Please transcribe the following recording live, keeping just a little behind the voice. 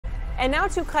And now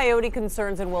to coyote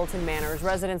concerns in Wilton Manors.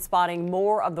 Residents spotting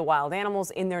more of the wild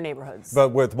animals in their neighborhoods. But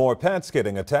with more pets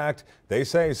getting attacked, they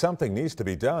say something needs to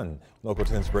be done. Local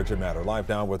 10's Bridget Matter live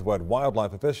now with what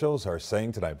wildlife officials are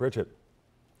saying tonight. Bridget.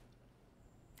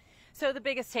 So the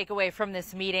biggest takeaway from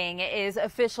this meeting is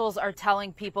officials are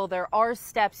telling people there are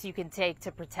steps you can take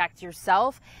to protect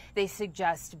yourself. They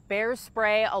suggest bear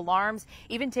spray, alarms,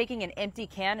 even taking an empty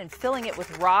can and filling it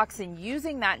with rocks and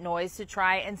using that noise to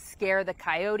try and scare the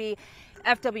coyote.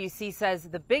 FWC says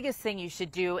the biggest thing you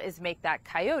should do is make that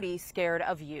coyote scared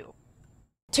of you.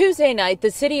 Tuesday night,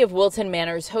 the city of Wilton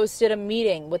Manors hosted a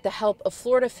meeting with the help of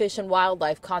Florida Fish and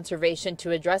Wildlife Conservation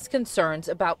to address concerns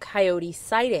about coyote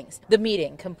sightings. The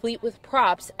meeting, complete with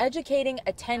props, educating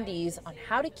attendees on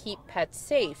how to keep pets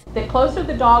safe. The closer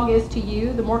the dog is to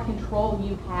you, the more control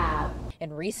you have.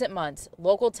 In recent months,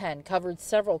 Local 10 covered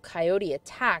several coyote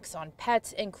attacks on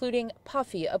pets, including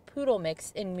Puffy, a poodle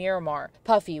mix in Miramar.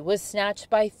 Puffy was snatched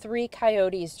by 3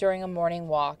 coyotes during a morning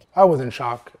walk. I was in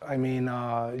shock. I mean,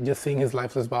 just seeing his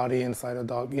lifeless body inside a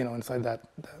dog, inside the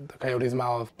coyote's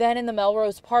mouth. Then in the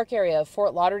Melrose Park area of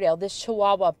Fort Lauderdale, this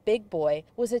Chihuahua big boy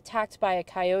was attacked by a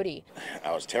coyote.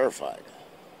 I was terrified.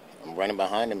 I'm running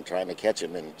behind him, trying to catch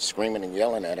him and screaming and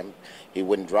yelling at him. He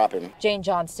wouldn't drop him. Jane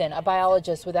Johnston, a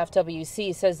biologist with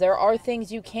FWC, says there are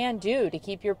things you can do to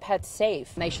keep your pets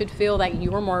safe. They should feel that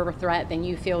you are more of a threat than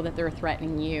you feel that they're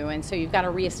threatening you. And so you've got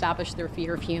to reestablish their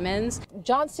fear of humans.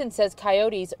 Johnston says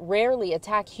coyotes rarely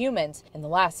attack humans. In the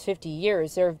last 50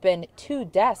 years, there have been 2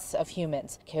 deaths of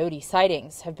humans. Coyote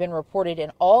sightings have been reported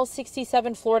in all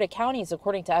 67 Florida counties,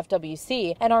 according to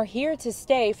FWC, and are here to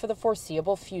stay for the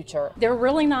foreseeable future. They're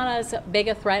really not as big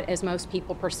a threat as most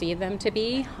people perceive them to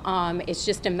be. It's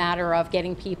just a matter of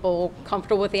getting people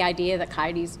comfortable with the idea that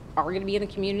coyotes are going to be in the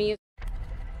community.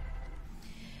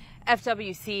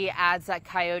 FWC adds that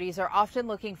coyotes are often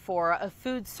looking for a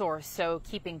food source, so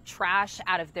keeping trash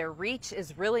out of their reach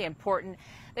is really important.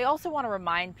 They also want to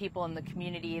remind people in the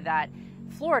community that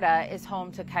Florida is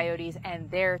home to coyotes and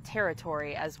their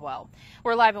territory as well.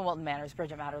 We're live in Wilton Manors.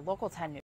 Bridget Matter, Local 10 News.